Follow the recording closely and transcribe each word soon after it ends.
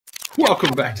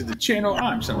Welcome back to the channel.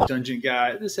 I'm some Dungeon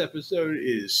Guy. This episode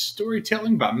is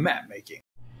storytelling by map making.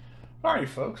 Alright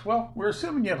folks, well, we're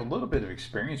assuming you have a little bit of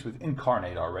experience with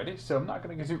Inkarnate already, so I'm not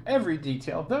going to go through every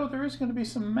detail, though there is going to be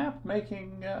some map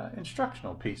making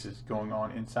instructional pieces going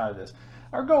on inside of this.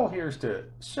 Our goal here is to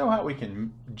show how we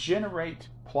can generate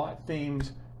plot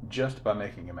themes just by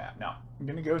making a map. Now, I'm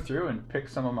going to go through and pick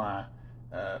some of my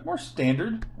more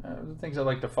standard, the things I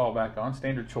like to fall back on,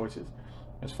 standard choices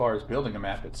as far as building a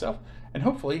map itself, and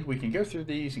hopefully we can go through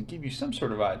these and give you some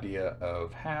sort of idea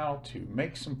of how to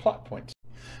make some plot points.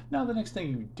 Now the next thing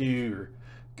you do, you're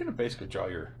going to basically draw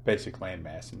your basic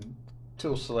landmass, and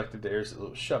tool selected there is a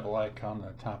little shovel icon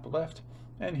on the top left,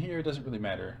 and here it doesn't really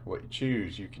matter what you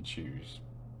choose. You can choose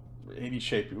any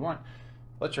shape you want.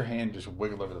 Let your hand just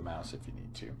wiggle over the mouse if you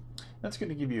need to. That's going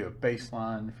to give you a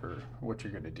baseline for what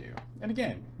you're going to do. And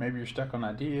again, maybe you're stuck on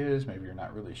ideas, maybe you're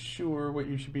not really sure what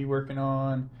you should be working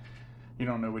on, you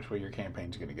don't know which way your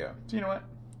campaign's going to go. So you know what?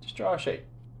 Just draw a shape.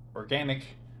 Organic,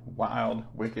 wild,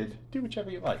 wicked, do whichever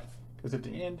you like. Because at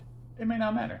the end, it may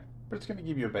not matter, but it's going to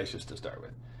give you a basis to start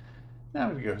with. Now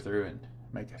I'm going to go through and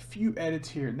make a few edits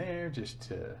here and there just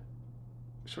to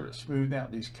sort of smooth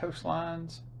out these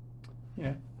coastlines. You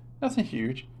know, nothing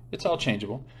huge. It's all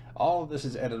changeable. All of this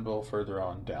is editable further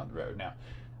on down the road. Now,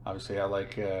 obviously I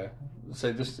like,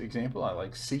 say this example, I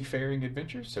like seafaring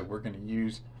adventures, so we're going to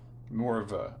use more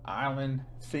of a island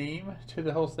theme to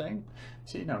the whole thing.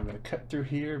 So, you know, I'm going to cut through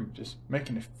here and just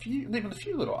making leaving a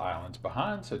few little islands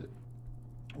behind so that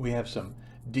we have some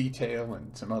detail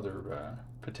and some other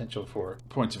potential for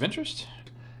points of interest.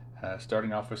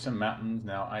 Starting off with some mountains.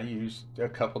 Now, I used a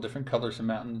couple different colors of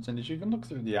mountains, and as you can look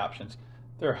through the options,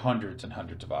 there are hundreds and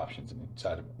hundreds of options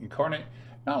inside of Inkarnate.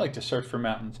 And I like to search for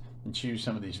mountains and choose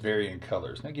some of these varying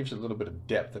colors. And that gives you a little bit of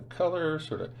depth of color,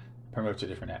 sort of promotes a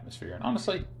different atmosphere. And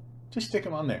honestly, just stick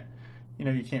them on there. You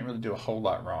know, you can't really do a whole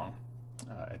lot wrong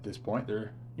at this point.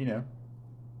 There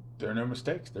are no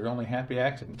mistakes. They're only happy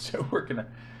accidents. So we're gonna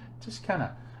just kind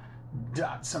of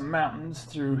dot some mountains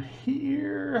through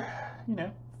here. You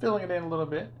know, filling it in a little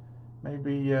bit.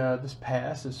 Maybe this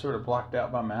pass is sort of blocked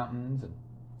out by mountains, and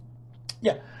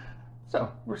yeah,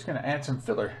 so we're just going to add some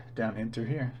filler down in through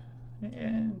here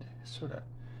and sort of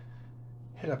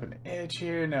hit up an edge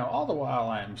here. Now, all the while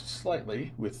I'm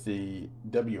slightly, with the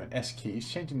W and S keys,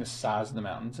 changing the size of the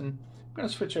mountains, and I'm going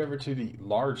to switch over to the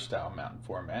large style mountain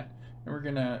format, and we're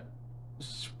going to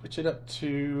switch it up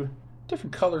to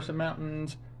different colors of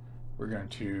mountains. We're going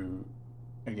to,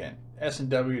 again, S and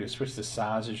W to switch the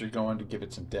size as you're going to give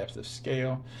it some depth of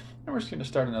scale, and we're just going to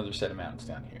start another set of mountains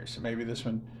down here. So maybe this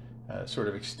one sort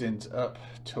of extends up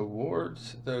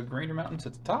towards the greener mountains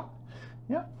at the top.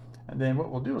 Yeah, and then what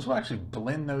we'll do is we'll actually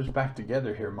blend those back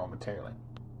together here momentarily.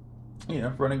 You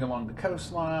know, running along the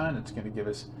coastline, it's going to give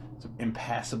us some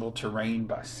impassable terrain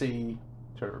by sea,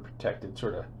 sort of a protected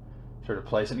sort of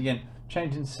place. And again,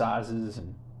 changing sizes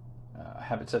and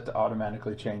have it set to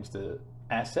automatically change the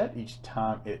asset each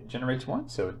time it generates one,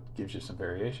 so it gives you some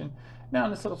variation. Now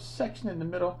in this little section in the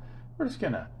middle, we're just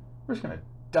gonna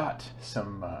dot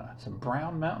some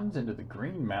brown mountains into the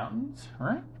green mountains,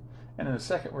 right? And in a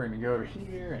second, we're going to go over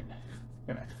here and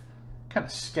going to kind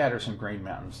of scatter some green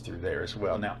mountains through there as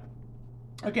well. Now,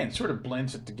 again, sort of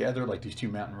blends it together like these two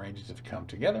mountain ranges have come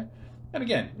together. And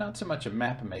again, not so much a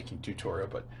map making tutorial,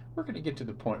 but we're going to get to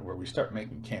the point where we start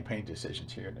making campaign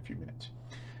decisions here in a few minutes.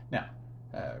 Now,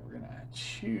 we're going to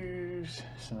choose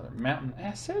some other mountain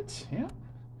assets. Yeah.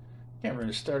 Again, we're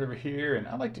going to start over here, and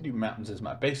I like to do mountains as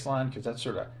my baseline because that's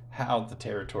sort of how the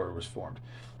territory was formed.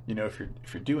 You know, if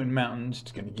you're doing mountains,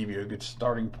 it's going to give you a good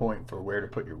starting point for where to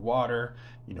put your water,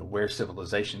 you know, where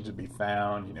civilizations would be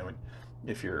found. You know, and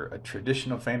if you're a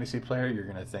traditional fantasy player, you're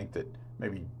going to think that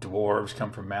maybe dwarves come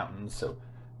from mountains, so,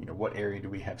 you know, what area do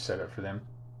we have set up for them?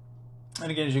 And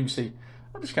again, as you can see,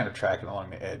 I'm just kind of tracking along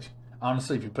the edge.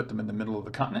 Honestly, if you put them in the middle of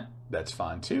the continent, that's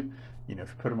fine too. You know, if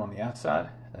you put them on the outside,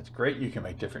 that's great. You can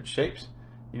make different shapes.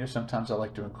 You know, sometimes I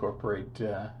like to incorporate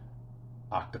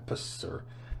octopus or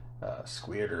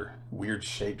squid or weird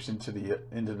shapes into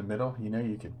the middle. You know,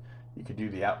 you could do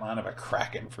the outline of a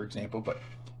kraken, for example, but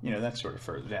you know, that's sort of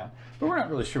further down. But we're not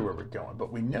really sure where we're going.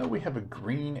 But we know we have a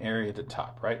green area at the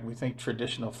top, right? We think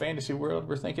traditional fantasy world,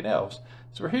 we're thinking elves.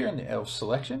 So we're here in the elf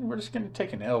selection. We're just going to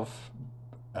take an elf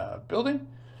building,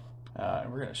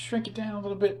 and we're going to shrink it down a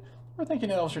little bit. We're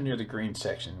thinking elves are near the green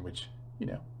section, which, you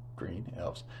know, green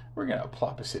elves. We're going to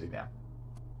plop a city down.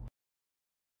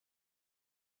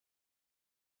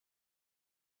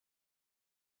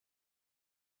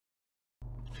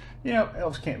 You know,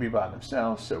 elves can't be by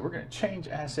themselves, so we're going to change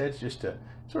assets just to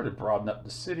sort of broaden up the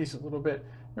cities a little bit.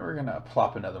 then we're going to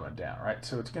plop another one down, right?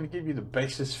 So it's going to give you the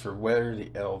basis for where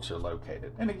the elves are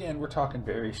located. And again, we're talking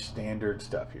very standard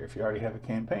stuff here. If you already have a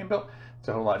campaign built, it's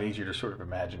a whole lot easier to sort of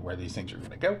imagine where these things are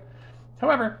going to go.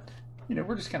 However,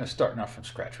 we're just kind of starting off from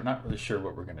scratch. We're not really sure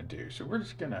what we're going to do. So we're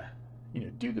just going to,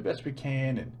 do the best we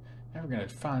can, and now we're going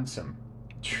to find some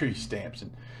tree stamps.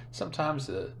 And sometimes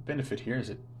the benefit here is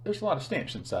that there's a lot of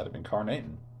stamps inside of Inkarnate,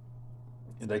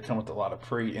 and they come with a lot of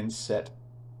pre-inset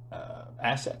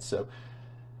assets. So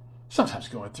sometimes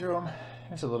going through them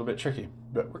is a little bit tricky,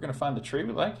 but we're going to find the tree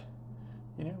we like.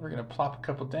 We're going to plop a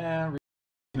couple down.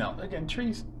 Again,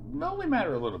 trees only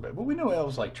matter a little bit, but we know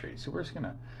elves like trees, so we're just going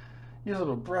to use a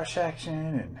little brush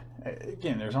action. And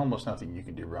again, there's almost nothing you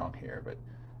can do wrong here, but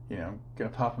going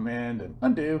to pop them in and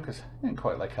undo because I didn't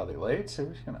quite like how they laid, so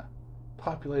we're just going to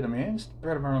populate them in,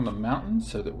 spread them around the mountains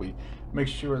so that we make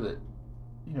sure that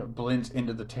it blends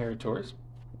into the territories.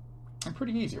 And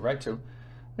pretty easy, right? So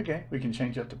okay, we can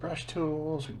change up the brush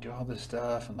tools, we can do all this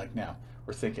stuff, and now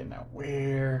we're thinking,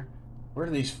 where do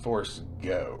these forests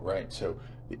go, right? So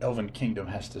the Elven Kingdom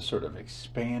has to sort of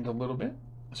expand a little bit.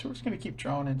 So we're just going to keep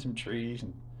drawing in some trees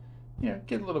and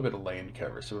get a little bit of land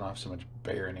cover so we don't have so much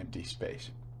bare and empty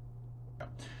space.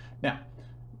 Now,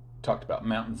 talked about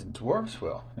mountains and dwarves.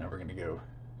 Well, now we're going to go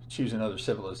choose another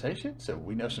civilization. So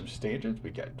we know some standards.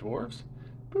 We got dwarves.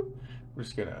 Boop. We're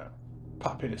just going to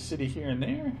pop in a city here and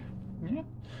there. Yeah.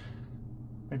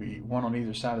 Maybe one on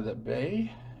either side of that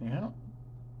bay.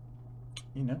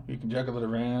 You can juggle it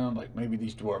around. Like maybe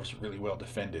these dwarves are really well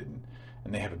defended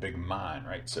and they have a big mine,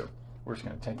 right? So we're just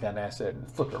going to take that asset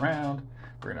and flip it around.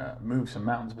 We're going to move some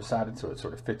mountains beside it so it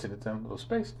sort of fits in its own little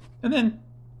space. And then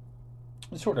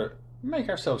sort of make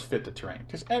ourselves fit the terrain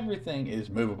because everything is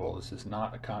movable. This is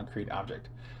not a concrete object.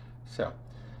 So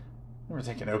we're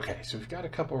thinking, okay, so we've got a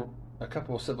couple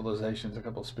of civilizations, a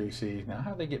couple of species. Now,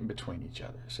 how do they get in between each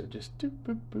other? So just doop,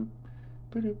 boop, boop,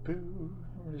 boop, boop.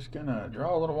 We're just going to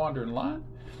draw a little wandering line,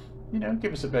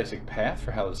 give us a basic path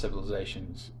for how the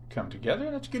civilizations come together.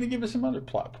 And it's going to give us some other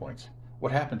plot points.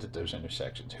 What happens at those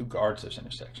intersections? Who guards those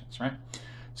intersections, right?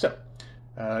 So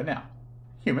now,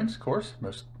 humans, of course,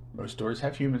 most stories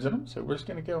have humans in them. So we're just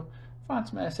going to go find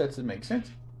some assets that make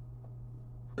sense.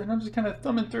 And I'm just kind of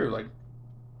thumbing through,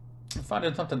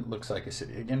 finding something that looks like a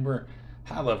city. Again, we're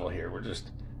high level here. We're just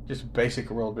basic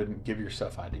world building, give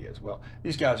yourself ideas. Well,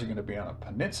 these guys are going to be on a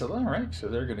peninsula, right? So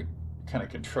they're going to kind of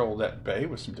control that bay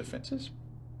with some defenses.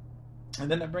 And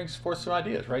then that brings forth some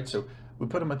ideas, right? So we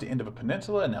put them at the end of a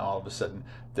peninsula, and now all of a sudden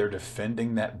they're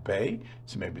defending that bay.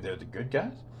 So maybe they're the good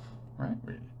guys, right?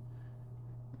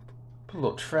 Put a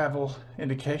little travel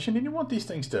indication, and you want these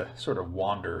things to sort of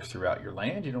wander throughout your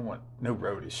land. You don't want, no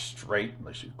road is straight,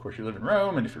 unless of course you live in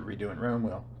Rome, and if you're redoing Rome,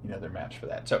 well, there are maps for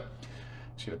that. So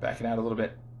just going to back it out a little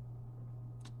bit.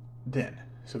 Then,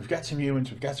 so we've got some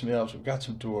humans, we've got some elves, we've got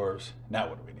some dwarves. Now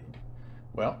what do we need?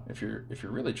 Well, if you're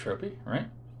really tropey, right?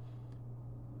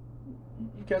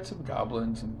 You've got some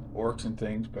goblins and orcs and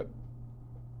things, but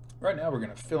right now we're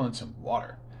going to fill in some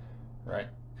water, right?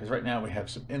 Because right now we have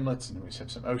some inlets and we have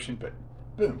some ocean, but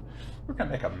boom, we're going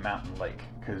to make a mountain lake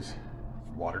because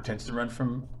water tends to run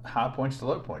from high points to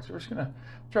low points. So we're just going to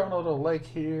draw in a little lake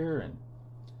here and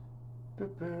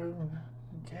boom, boom.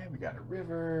 Okay, we got a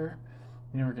river.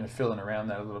 We're going to fill in around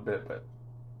that a little bit, but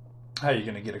how are you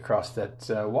going to get across that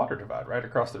water divide, right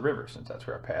across the river, since that's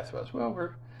where our path was? Well,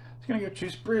 we're just going to go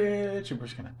choose bridge, and we're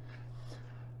just going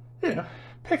to,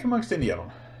 pick amongst any of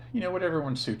them. Whatever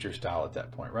one suits your style at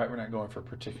that point, right? We're not going for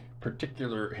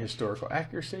particular historical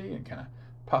accuracy and kind of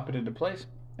pop it into place.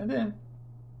 And then,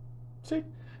 see,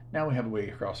 now we have a way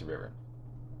across the river.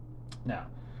 Now,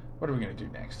 what are we going to do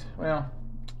next? Well,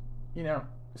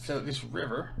 so this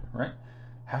river, right?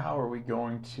 How are we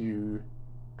going to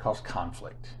cause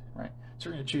conflict, right? So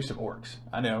we're going to choose some orcs.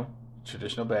 I know,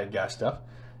 traditional bad guy stuff.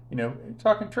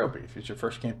 Talking tropey, if it's your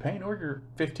first campaign or your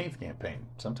 15th campaign.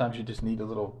 Sometimes you just need a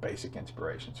little basic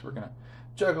inspiration. So we're going to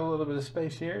juggle a little bit of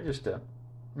space here just to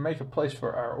make a place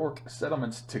for our orc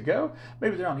settlements to go.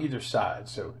 Maybe they're on either side,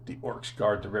 so the orcs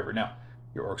guard the river. Now,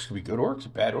 your orcs could be good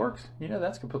orcs, bad orcs.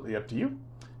 That's completely up to you.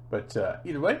 But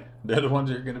either way, they're the ones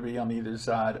that are going to be on either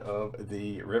side of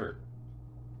the river.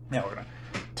 Now we're going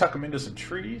to tuck them into some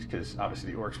trees because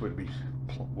obviously the orcs wouldn't be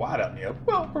wide out in the open.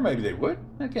 Well, or maybe they would.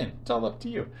 Again, it's all up to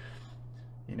you.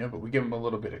 But we give them a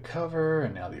little bit of cover,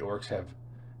 and now the orcs have,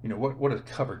 what does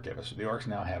cover give us? The orcs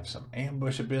now have some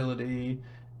ambush ability.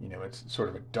 It's sort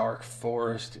of a dark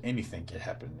forest. Anything can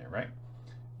happen there, right?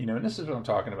 And this is what I'm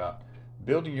talking about.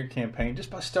 Building your campaign just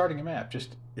by starting a map.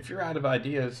 Just if you're out of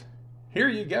ideas, here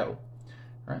you go.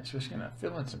 All right, so we're just going to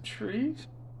fill in some trees.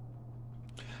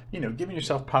 Giving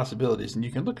yourself possibilities, and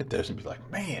you can look at those and be like,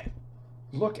 man,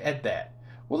 look at that.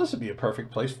 Well, this would be a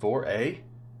perfect place for a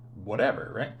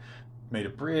whatever, right? Made a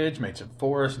bridge, made some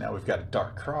forest. Now we've got a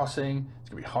dark crossing. It's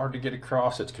going to be hard to get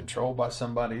across. It's controlled by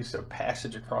somebody, so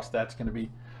passage across that's going to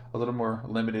be a little more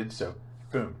limited. So,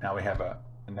 boom, now we have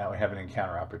an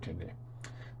encounter opportunity.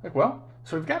 Like, well,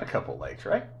 so we've got a couple lakes,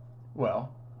 right?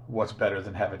 Well, what's better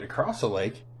than having to cross a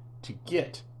lake to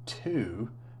get to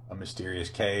a mysterious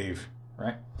cave,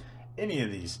 right? Any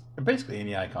of these, basically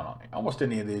any icon on it, almost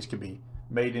any of these could be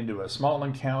made into a small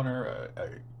encounter,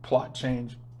 a plot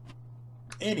change,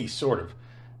 any sort of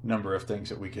number of things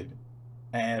that we could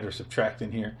add or subtract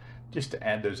in here just to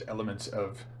add those elements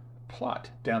of plot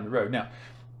down the road. Now,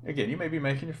 again, you may be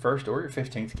making your first or your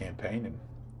 15th campaign, and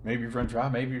maybe you've run dry,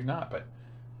 maybe you've not, but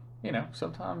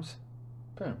sometimes,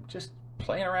 boom, just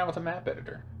playing around with a map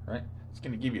editor, right? It's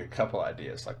going to give you a couple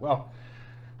ideas. Like, well,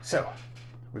 so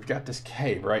we've got this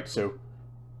cave, right? So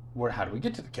how do we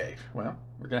get to the cave? Well,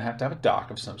 we're going to have a dock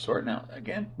of some sort. Now,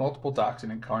 again, multiple docks in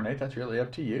Inkarnate, that's really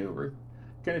up to you. We're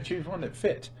going to choose one that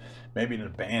fits. Maybe an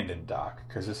abandoned dock,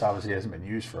 because this obviously hasn't been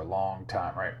used for a long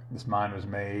time, right? This mine was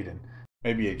made, and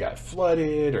maybe it got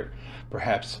flooded, or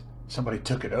perhaps somebody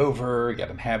took it over, it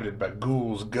got inhabited by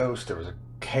ghouls, ghosts, there was a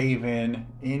cave-in.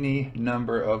 Any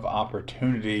number of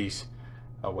opportunities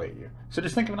await you. So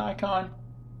just think of an icon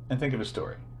and think of a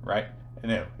story, right? I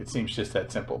know, it seems just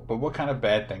that simple, but what kind of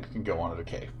bad things can go on at a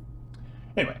cave?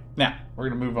 Anyway, now we're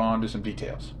going to move on to some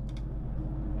details.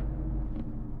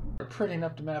 We're prettying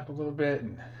up the map a little bit,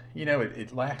 and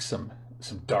it lacks some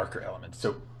darker elements.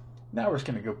 So now we're just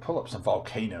going to go pull up some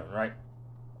volcanoes, right?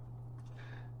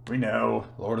 We know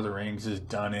Lord of the Rings has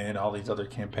done it, all these other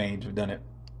campaigns have done it,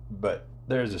 but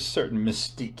there's a certain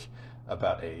mystique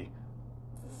about a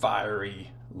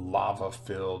fiery,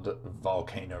 lava-filled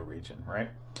volcano region, right?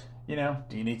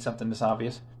 Do you need something this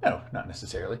obvious? No, not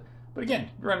necessarily. But again,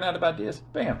 you're running out of ideas.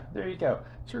 Bam, there you go.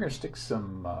 So we're going to stick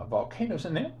some volcanoes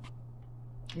in there.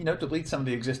 Delete some of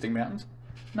the existing mountains.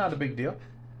 Not a big deal.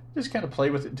 Just kind of play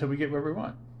with it until we get where we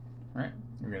want, right?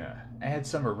 We're going to add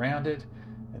some around it,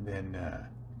 and then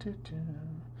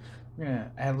we're going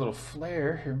to add a little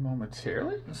flare here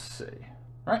momentarily. Let's see.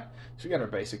 All right, so we got our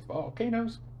basic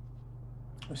volcanoes.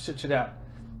 Let's switch it out.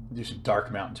 Do some dark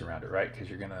mountains around it, right? Because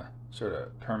you're going to sort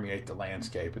of permeate the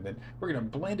landscape. And then we're going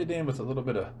to blend it in with a little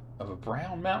bit of a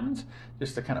brown mountains,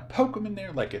 just to kind of poke them in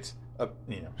there like it's up,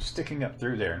 sticking up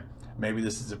through there. Maybe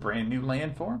this is a brand new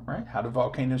landform, right? How do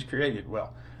volcanoes created?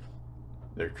 Well,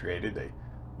 they're created.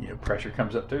 Pressure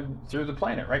comes up through the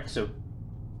planet, right? So,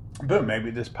 boom,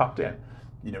 maybe this popped in.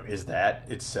 Is that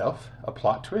itself a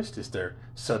plot twist? Is there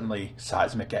suddenly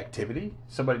seismic activity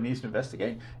somebody needs to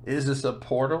investigate? Is this a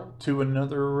portal to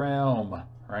another realm,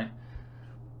 right?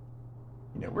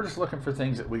 We're just looking for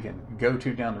things that we can go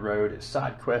to down the road as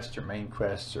side quests or main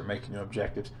quests or making new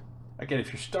objectives. Again,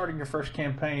 if you're starting your first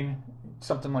campaign,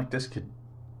 something like this could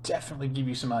definitely give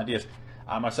you some ideas.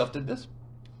 I myself did this.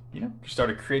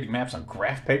 Started creating maps on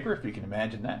graph paper, if you can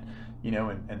imagine that.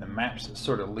 And the maps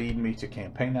sort of lead me to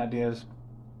campaign ideas.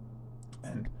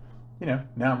 And,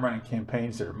 now I'm running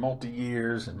campaigns that are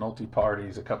multi-years and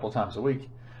multi-parties a couple times a week.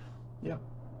 Yep.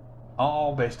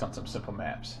 All based on some simple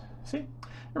maps. See?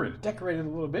 We're going to decorate it a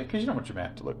little bit because you don't want your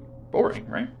map to look boring,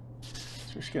 right?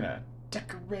 So we're just going to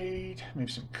decorate, maybe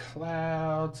some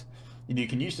clouds. You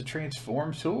can use the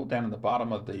transform tool down in the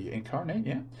bottom of the Inkarnate,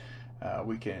 yeah.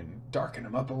 We can darken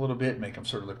them up a little bit, make them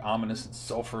sort of look ominous and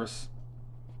sulfurous.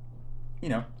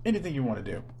 Anything you want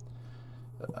to do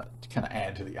to kind of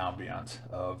add to the ambiance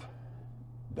of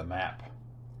the map,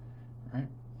 right?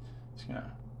 Just going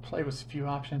to play with a few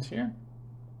options here.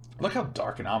 Look how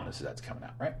dark and ominous that's coming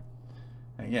out, right?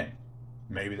 And again,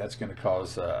 maybe that's going to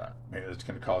cause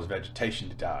vegetation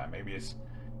to die. Maybe it's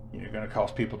going to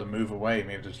cause people to move away.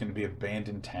 Maybe there's going to be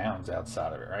abandoned towns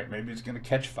outside of it, right? Maybe it's going to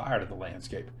catch fire to the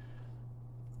landscape.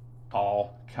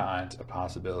 All kinds of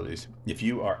possibilities. If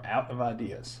you are out of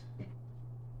ideas,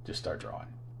 just start drawing.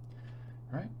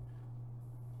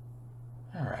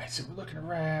 All right, so we're looking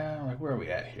around. Like, where are we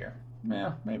at here?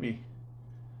 Well, maybe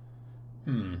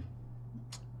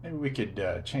we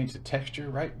could change the texture,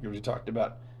 right? We talked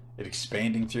about it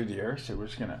expanding through the earth, so we're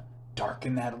just going to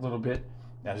darken that a little bit,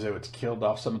 as though it's killed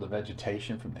off some of the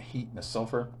vegetation from the heat and the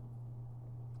sulfur.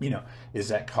 Is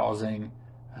that causing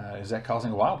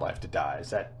wildlife to die?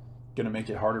 Is that going to make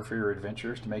it harder for your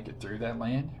adventurers to make it through that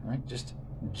land, right?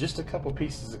 Just a couple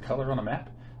pieces of color on a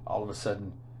map, all of a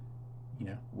sudden,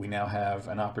 we now have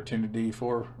an opportunity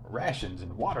for rations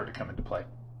and water to come into play.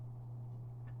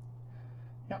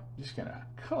 Yep, just gonna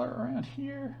color around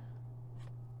here.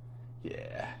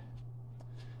 Yeah.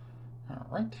 All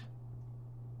right.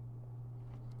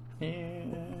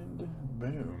 And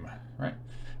boom, right?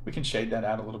 We can shade that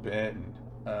out a little bit, and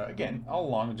again, all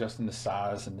along adjusting the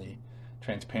size and the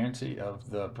transparency of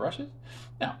the brushes.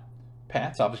 Now,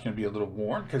 path's obviously going to be a little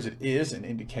worn because it is an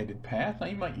indicated path. Now,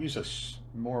 you might use a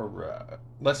more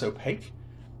less opaque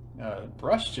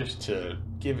brush just to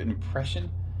give an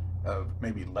impression of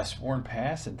maybe less worn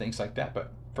paths and things like that.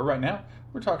 But for right now,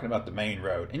 we're talking about the main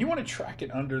road, and you want to track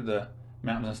it under the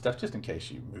mountains and stuff just in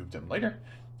case you move them later,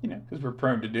 you know, because we're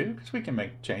prone to do, because we can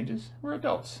make changes. We're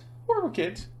adults or we're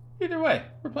kids. Either way,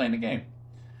 we're playing the game.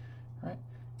 All right,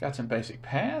 got some basic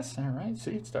paths. All right,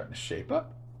 see, it's starting to shape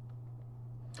up.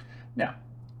 Now,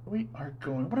 we are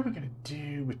going, what are we going to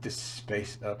do with this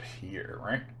space up here,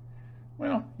 right?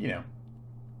 Well, you know,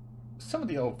 some of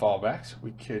the old fallbacks,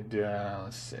 we could,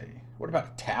 let's see, what about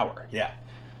a tower? Yeah,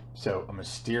 so a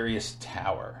mysterious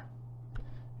tower.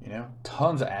 You know,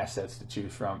 tons of assets to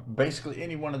choose from. Basically,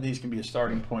 any one of these can be a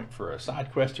starting point for a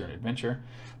side quest or an adventure,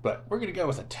 but we're going to go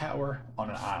with a tower on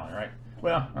an island, right?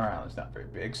 Well, our island's not very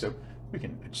big, so we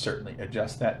can certainly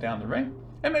adjust that down the road.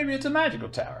 And maybe it's a magical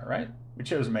tower, right? We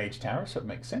chose Mage Tower, so it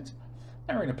makes sense.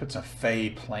 Now we're going to put some fey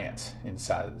plants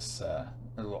inside of this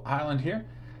little island here,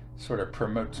 sort of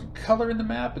promote some color in the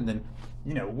map, and then,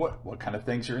 you know, what kind of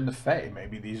things are in the fey?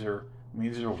 Maybe these are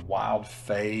wild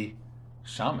fey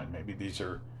shaman. Maybe these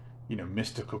are, you know,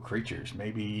 mystical creatures.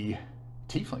 Maybe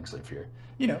tieflings live here.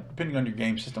 You know, depending on your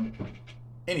game system,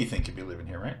 anything could be living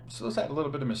here, right? So let's add a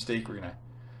little bit of mystique. We're gonna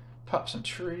pop some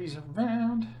trees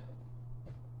around.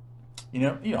 You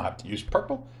know, you don't have to use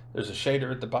purple. There's a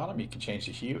shader at the bottom. You can change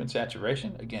the hue and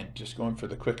saturation. Again, just going for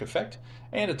the quick effect.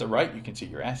 And at the right, you can see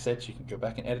your assets. You can go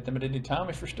back and edit them at any time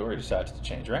if your story decides to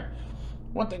change, right?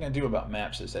 One thing I do about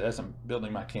maps is that as I'm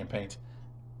building my campaigns,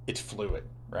 it's fluid,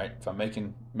 right? If I'm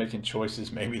making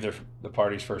choices, maybe the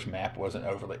party's first map wasn't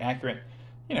overly accurate,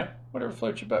 you know, whatever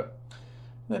floats your boat.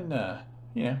 Then,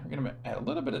 you know, we're going to add a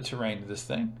little bit of terrain to this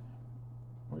thing.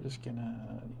 We're just going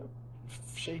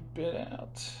to shape it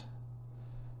out.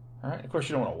 All right, of course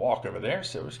you don't want to walk over there,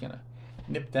 so we're just going to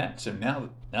nip that. So now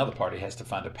the party has to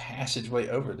find a passageway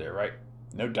over there, right?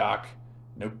 No dock,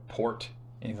 no port,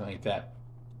 anything like that.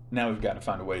 Now we've got to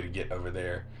find a way to get over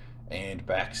there and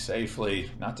back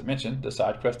safely, not to mention the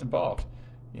side quest involved,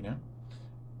 you know.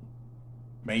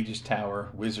 Mage's Tower,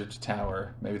 Wizard's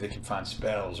Tower, maybe they can find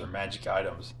spells or magic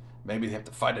items. Maybe they have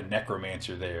to fight a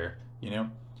necromancer there, you know.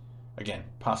 Again,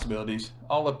 possibilities,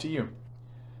 all up to you.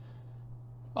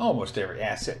 Almost every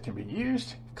asset can be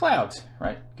used. Clouds,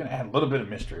 right? Gonna add a little bit of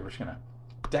mystery. We're just gonna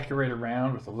decorate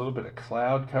around with a little bit of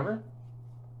cloud cover.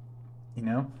 You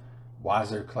know, why is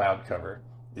there cloud cover?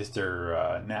 Is there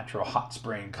a natural hot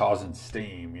spring causing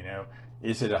steam? You know,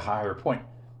 is it a higher point?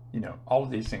 You know, all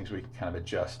of these things we can kind of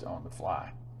adjust on the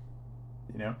fly.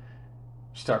 You know,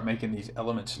 start making these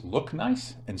elements look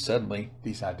nice, and suddenly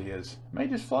these ideas may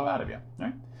just flow out of you,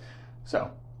 right?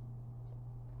 So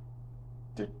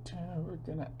we're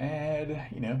gonna add,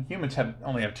 you know, humans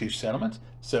only have 2 settlements,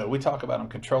 so we talk about them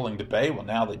controlling the bay. Well,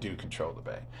 now they do control the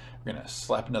bay. We're gonna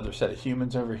slap another set of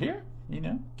humans over here, you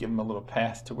know, give them a little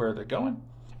path to where they're going,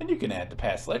 and you can add the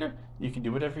paths later. You can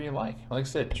do whatever you like. Like I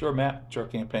said, it's your map, it's your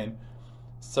campaign.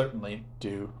 Certainly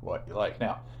do what you like.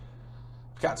 Now,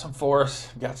 we've got some forests,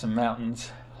 we've got some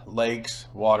mountains, lakes,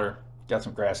 water, got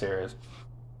some grass areas.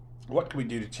 What can we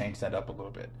do to change that up a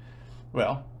little bit?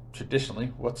 Well, traditionally,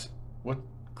 what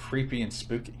creepy and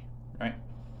spooky, right?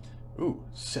 Ooh,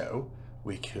 so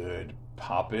we could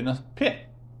pop in a pit.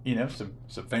 You know,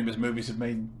 some famous movies have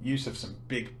made use of some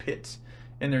big pits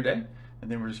in their day.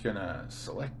 And then we're just gonna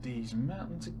select these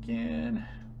mountains again.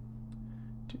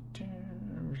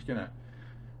 We're just gonna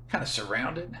kind of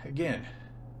surround it. Again,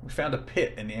 we found a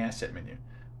pit in the asset menu.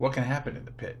 What can happen in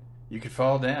the pit? You could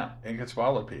fall down. It could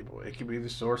swallow people. It could be the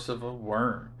source of a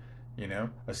worm. You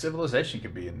know, a civilization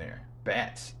could be in there.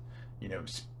 Bats. You know,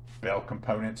 spell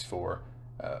components for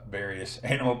various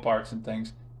animal parts and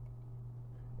things.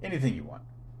 Anything you want.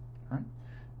 All right.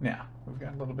 Now, we've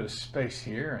got a little bit of space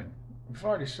here, and we've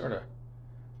already sort of,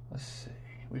 let's see,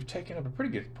 we've taken up a pretty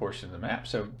good portion of the map.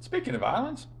 So, speaking of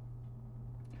islands,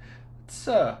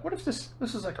 what if this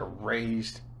is like a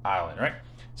raised island, right?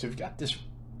 So we've got this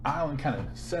island kind of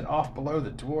set off below the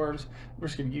dwarves. We're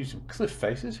just going to use some cliff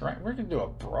faces, right? We're going to do a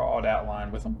broad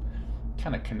outline with them,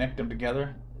 kind of connect them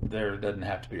together. There doesn't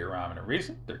have to be a rhyme and a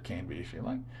reason. There can be if you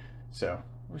like. So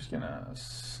we're just going to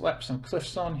slap some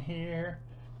cliffs on here.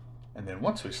 And then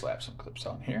once we slap some cliffs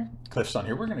on here,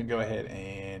 we're going to go ahead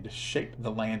and shape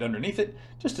the land underneath it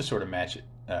just to sort of match it,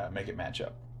 make it match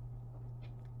up.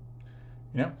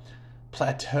 You know,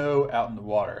 plateau out in the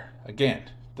water. Again,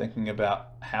 thinking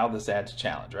about how this adds a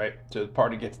challenge, right? So the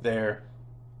party gets there,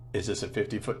 Is this a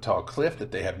 50-foot tall cliff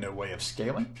that they have no way of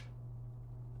scaling?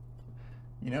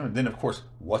 And then of course,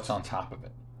 what's on top of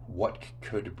it? What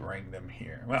could bring them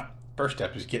here? Well, first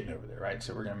step is getting over there, right?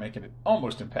 So we're going to make it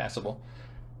almost impassable,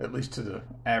 at least to the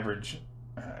average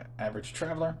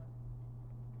traveler.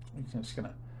 We're just going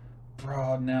to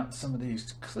broaden out some of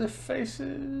these cliff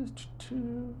faces.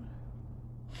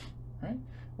 Right?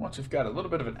 Once we've got a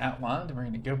little bit of an outline, then we're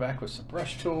going to go back with some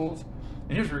brush tools.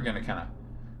 And here's where we're going to kind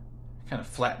of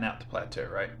flatten out the plateau,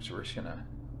 right? So we're just going to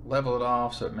level it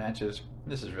off so it matches.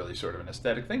 This is really sort of an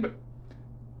aesthetic thing, but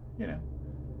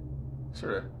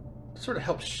sort of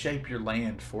helps shape your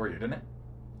land for you, doesn't it?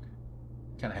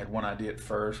 Kind of had one idea at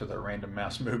first with our random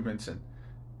mouse movements, and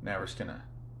now we're just going to,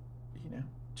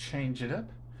 change it up.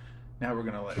 Now we're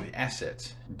going to let the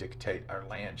assets dictate our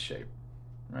land shape,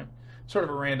 right? Sort of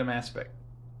a random aspect.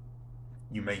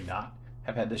 You may not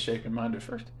have had this shape in mind at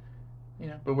first,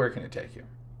 but where can it take you?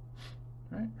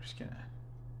 Right? We're just going to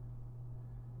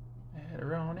add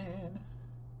her on in.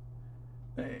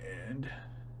 And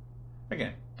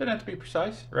again, doesn't have to be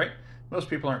precise, right? Most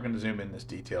people aren't going to zoom in this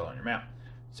detail on your map.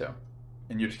 So,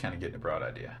 and you're just kind of getting a broad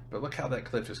idea. But look how that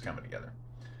cliff is coming together.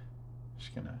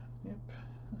 Just going to,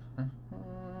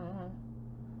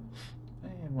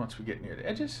 And once we get near the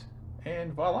edges,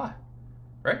 and voila,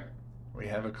 right? We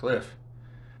have a cliff.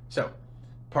 So,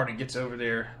 party gets over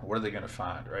there. What are they going to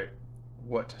find, right?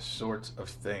 What sorts of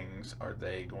things are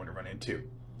they going to run into?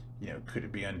 Could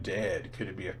it be undead? Could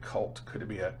it be a cult? Could it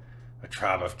be a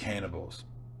tribe of cannibals?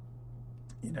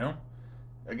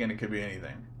 Again, it could be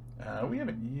anything. We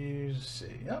haven't used,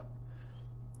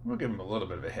 we'll give them a little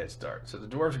bit of a head start. So the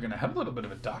dwarves are going to have a little bit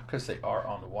of a dock because they are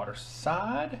on the water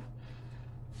side.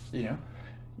 When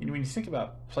you think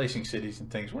about placing cities and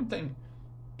things, one thing,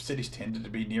 cities tended to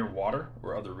be near water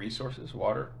or other resources,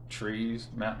 water, trees,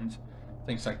 mountains,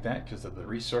 things like that, because of the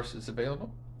resources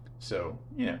available. So,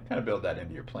 kind of build that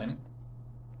into your planning.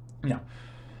 Now,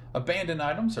 abandoned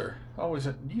items are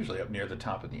usually up near the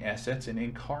top of the assets in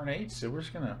Inkarnate, so we're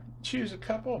just going to choose a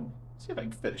couple, see if I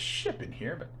can fit a ship in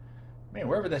here, but man,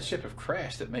 wherever that ship have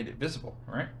crashed that made it visible,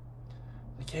 right?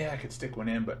 I could stick one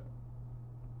in, but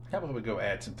how about we go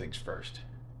add some things first?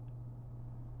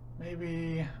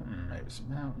 Maybe some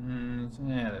mountains.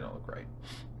 They don't look right.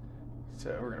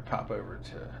 So we're going to pop over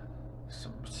to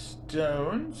some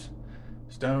stones.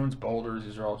 Stones, boulders,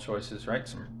 these are all choices, right?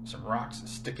 Some rocks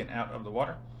sticking out of the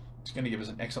water. It's going to give us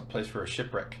an excellent place for a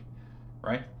shipwreck,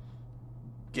 right?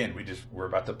 Again, we're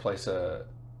about to place a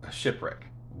shipwreck.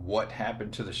 What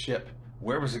happened to the ship?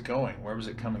 Where was it going? Where was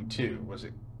it coming to? Was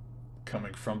it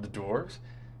coming from the dwarves?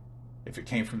 If it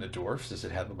came from the dwarves, does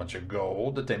it have a bunch of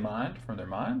gold that they mined from their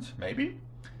mines? Maybe.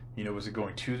 Was it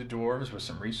going to the dwarves with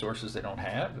some resources they don't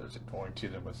have? Is it going to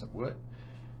them with some wood?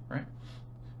 Right?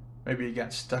 Maybe it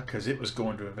got stuck because it was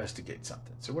going to investigate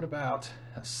something. So what about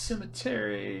a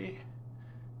cemetery?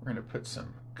 We're going to put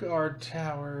some guard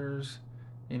towers,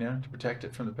 to protect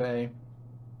it from the bay.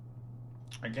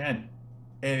 Again,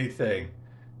 anything.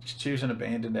 Just choose an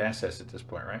abandoned assets at this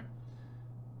point, right?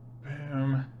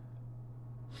 Boom.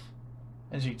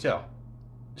 As you can tell,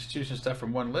 just choosing stuff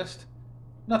from one list.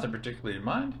 Nothing particularly in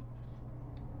mind.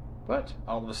 But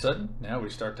all of a sudden, now we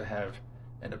start to have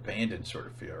an abandoned sort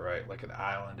of feel, right? Like an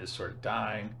island is sort of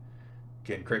dying.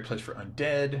 Again, great place for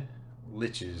undead,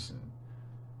 liches, and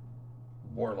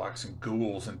warlocks and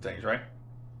ghouls and things, right?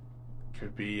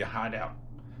 Could be a hideout.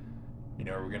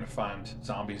 Are we going to find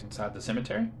zombies inside the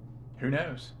cemetery? Who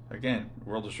knows? Again, the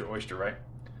world is your oyster, right?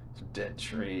 Some dead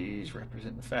trees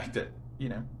represent the fact that,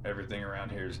 everything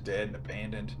around here is dead and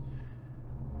abandoned.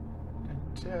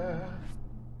 And,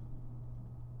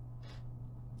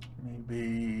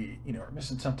 maybe, we're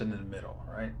missing something in the middle,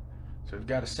 right? So we've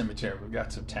got a cemetery, we've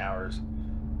got some towers.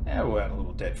 We'll add a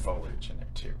little dead foliage in there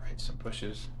too, right? Some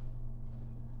bushes.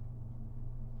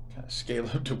 Kind of scale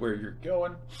up to where you're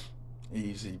going.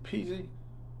 Easy peasy.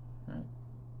 Right?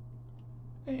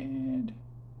 And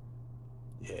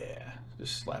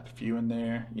just slap a few in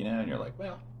there, and you're like,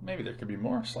 well, maybe there could be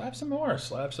more. Slap some more,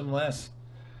 slap some less.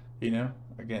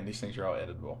 Again, these things are all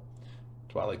editable.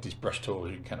 That's why I like these brush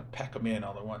tools. You can kind of pack them in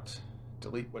all at once.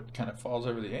 Delete what kind of falls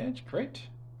over the edge. Great.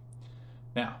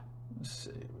 Now, let's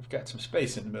see. We've got some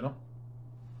space in the middle.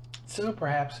 So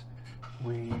perhaps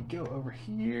we go over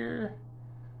here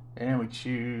and we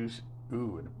choose,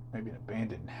 maybe an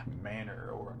abandoned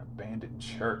manor or an abandoned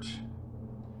church.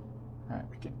 All right,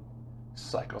 we can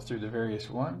cycle through the various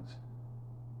ones.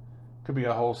 Could be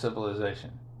a whole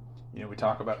civilization. We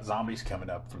talk about zombies coming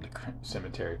up from the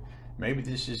cemetery. Maybe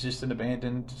this is just an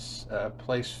abandoned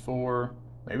place for,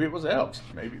 maybe it was elves,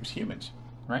 maybe it was humans,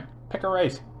 right? Pick a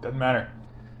race, doesn't matter.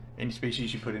 Any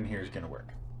species you put in here is going to work.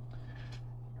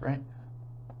 right?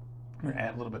 I'm going to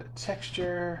add a little bit of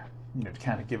texture, to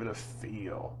kind of give it a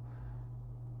feel.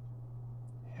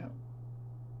 Yep.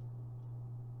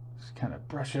 Just kind of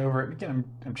brush over it. Again,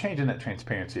 I'm changing that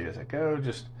transparency as I go,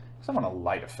 just because I want a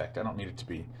light effect. I don't need it to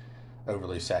be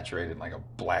overly saturated like a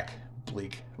black,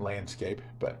 bleak landscape.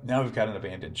 But now we've got an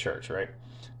abandoned church, right?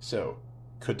 So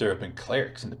could there have been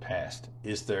clerics in the past?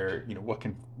 Is there, what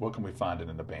can we find in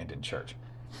an abandoned church?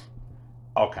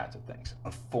 All kinds of things.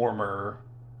 A former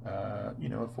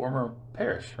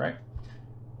parish, right?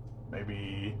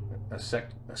 Maybe a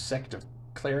sect of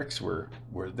clerics were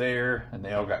there, and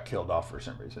they all got killed off for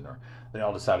some reason, or they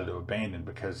all decided to abandon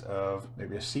because of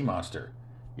maybe a sea monster.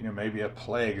 Maybe a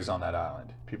plague is on that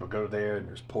island. People go there, and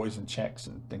there's poison checks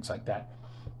and things like that.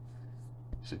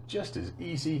 So just as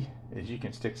easy as you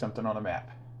can stick something on a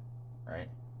map, right?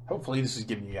 Hopefully this is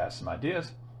giving you guys some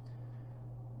ideas.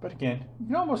 But again, you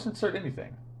can almost insert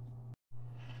anything.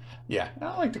 Yeah, and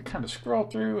I like to kind of scroll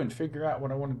through and figure out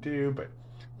what I want to do, but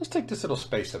let's take this little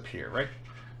space up here, right?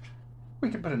 We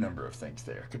can put a number of things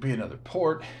there. It could be another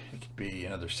port. It could be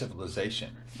another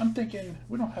civilization. I'm thinking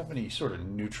we don't have any sort of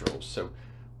neutrals, so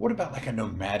what about like a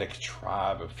nomadic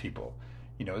tribe of people?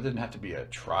 It doesn't have to be a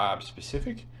tribe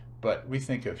specific, but we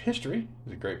think of history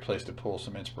as a great place to pull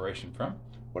some inspiration from.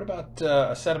 What about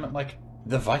a settlement like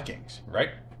the Vikings, right?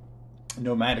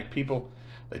 Nomadic people,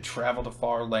 they travel to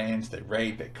far lands, they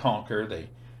raid, they conquer, they,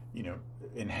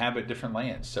 inhabit different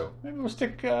lands. So maybe we'll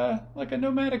stick like a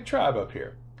nomadic tribe up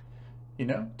here.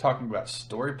 Talking about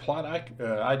story plot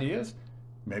ideas.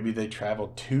 Maybe they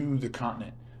traveled to the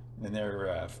continent and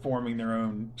they're forming their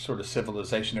own sort of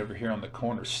civilization over here on the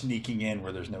corner, sneaking in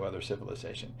where there's no other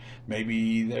civilization.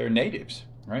 Maybe they're natives,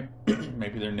 right?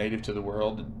 Maybe they're native to the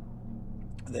world and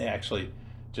they actually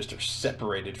just are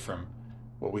separated from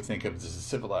what we think of as a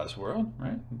civilized world,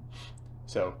 right?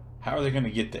 So how are they going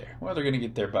to get there? Well, they're going to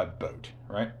get there by boat,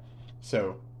 right?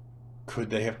 So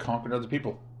could they have conquered other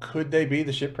people? Could they be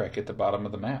the shipwreck at the bottom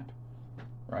of the map,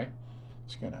 right?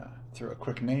 Just going to throw a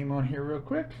quick name on here real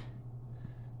quick.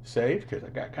 Save, because I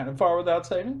got kind of far without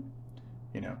saving.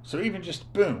 So even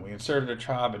just boom, we inserted a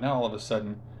tribe, and now all of a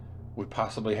sudden we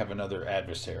possibly have another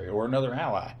adversary or another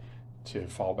ally to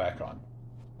fall back on.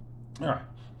 All right.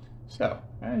 So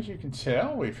as you can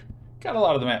tell, we've got a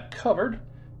lot of the map covered.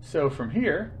 So from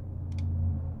here,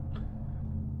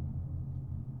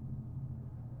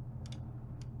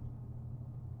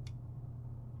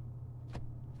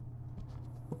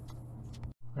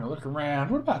 we're going to look around.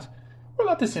 What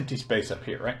about this empty space up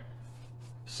here, right?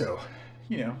 So,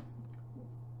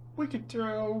 we could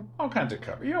throw all kinds of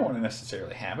cover. You don't want to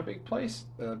necessarily have a big place,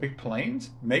 big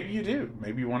plains. Maybe you do.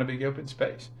 Maybe you want a big open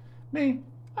space. Me,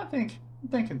 I'm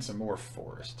thinking some more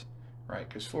forest, right?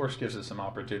 Because forest gives us some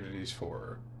opportunities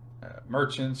for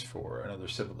merchants, for another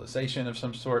civilization of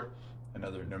some sort,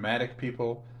 another nomadic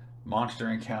people, monster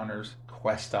encounters,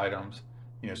 quest items.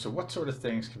 So what sort of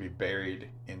things could be buried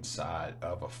inside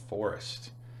of a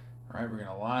forest? All right, we're going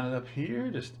to line it up here,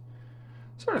 just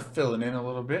sort of filling in a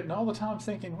little bit, and all the time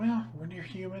thinking, well, we're near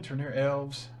humans, we're near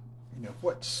elves.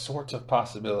 What sorts of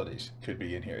possibilities could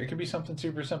be in here? It could be something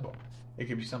super simple. It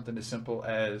could be something as simple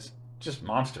as just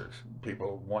monsters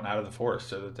people want out of the forest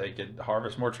so that they could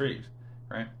harvest more trees,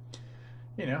 right?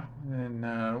 And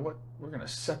what we're going to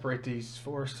separate these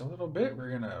forests a little bit. We're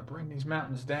going to bring these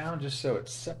mountains down just so it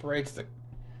separates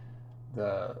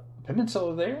the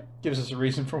peninsula there. Gives us a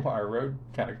reason for why our road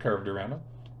kind of curved around them.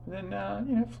 And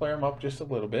then, flare them up just a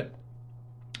little bit.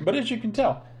 But as you can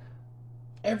tell,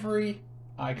 every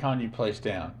icon you place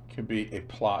down could be a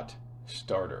plot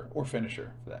starter or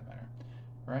finisher for that matter,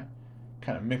 right?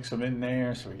 Kind of mix them in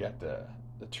there so we got the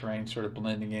terrain sort of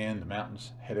blending in, the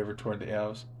mountains head over toward the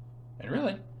elves. And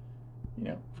really,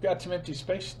 we've got some empty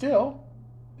space still,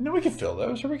 and then we could fill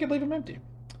those or we could leave them empty.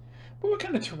 But what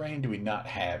kind of terrain do we not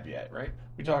have yet, right?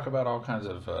 We talk about all kinds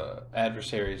of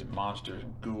adversaries, monsters,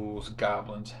 ghouls,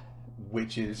 goblins,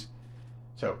 witches.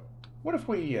 So what if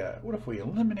we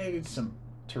eliminated some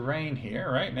terrain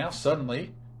here, right? Now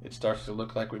suddenly it starts to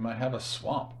look like we might have a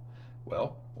swamp.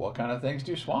 Well, what kind of things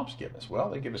do swamps give us?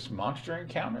 Well, they give us monster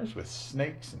encounters with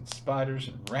snakes and spiders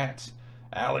and rats,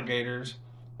 alligators,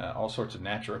 all sorts of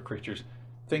natural creatures,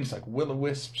 things like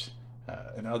will-o-wisps,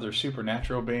 and other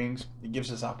supernatural beings. It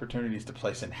gives us opportunities to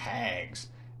place in hags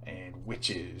and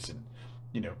witches and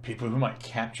people who might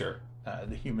capture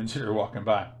the humans that are walking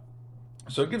by.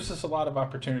 So it gives us a lot of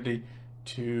opportunity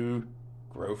to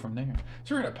grow from there.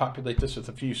 So we're going to populate this with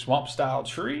a few swamp style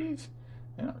trees,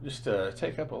 just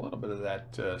take up a little bit of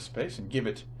that space and give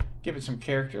it some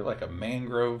character, like a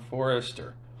mangrove forest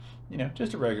or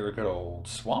just a regular good old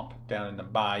swamp down in the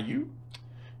bayou.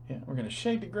 Yeah, we're going to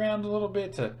shade the ground a little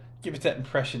bit to give it that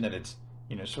impression that it's,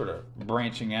 sort of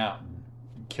branching out and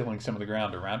killing some of the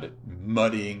ground around it,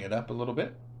 muddying it up a little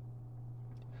bit.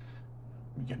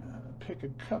 We're going to pick a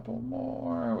couple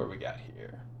more. What do we got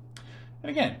here? And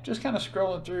again, just kind of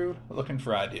scrolling through, looking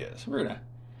for ideas.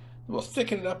 We'll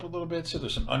thicken it up a little bit so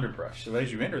there's some underbrush. So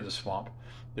as you enter the swamp,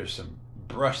 there's some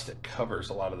brush that covers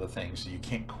a lot of the things, so you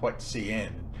can't quite see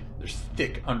in. There's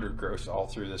thick undergrowth all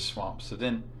through this swamp. So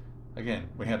then, again,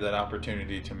 we have that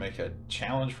opportunity to make a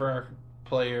challenge for our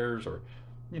players, or,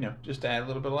 just add a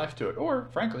little bit of life to it. Or,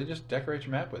 frankly, just decorate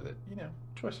your map with it.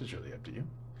 Choice is really up to you.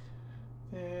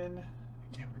 Then,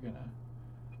 again, we're going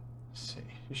to see.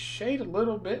 Just shade a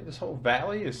little bit. This whole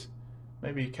valley is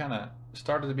maybe kind of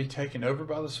started to be taken over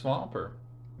by the swamp, or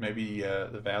maybe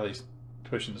the valley's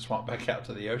pushing the swamp back out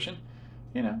to the ocean.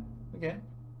 Again,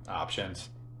 options.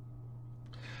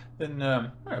 Then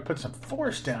I'm going to put some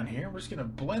forest down here. We're just going to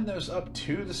blend those up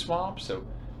to the swamp, so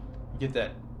you get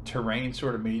that terrain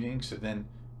sort of meeting. So then,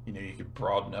 you could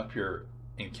broaden up your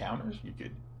encounters. You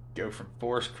could go from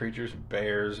forest creatures and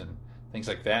bears and things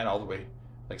like that all the way,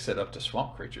 like I said, up to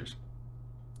swamp creatures.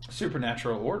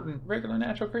 Supernatural or regular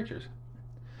natural creatures.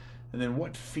 And then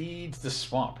what feeds the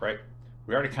swamp, right?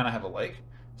 We already kind of have a lake.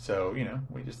 So,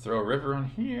 we just throw a river on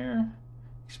here,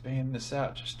 expand this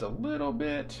out just a little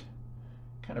bit,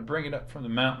 kind of bring it up from the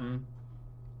mountain.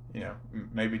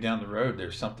 Maybe down the road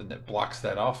there's something that blocks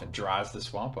that off and dries the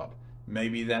swamp up.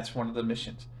 Maybe that's one of the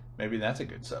missions. Maybe that's a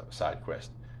good side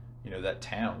quest. That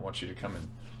town wants you to come and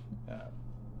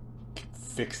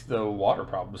fix the water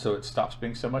problem so it stops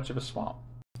being so much of a swamp.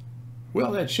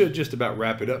 Well, that should just about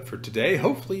wrap it up for today.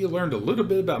 Hopefully you learned a little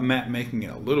bit about map making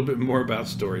and a little bit more about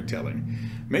storytelling.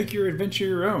 Make your adventure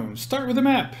your own. Start with a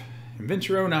map. Invent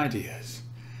your own ideas.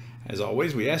 As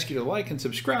always, we ask you to like and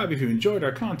subscribe if you enjoyed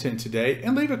our content today,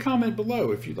 and leave a comment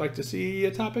below if you'd like to see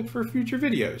a topic for future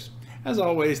videos. As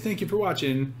always, thank you for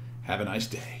watching. Have a nice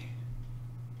day.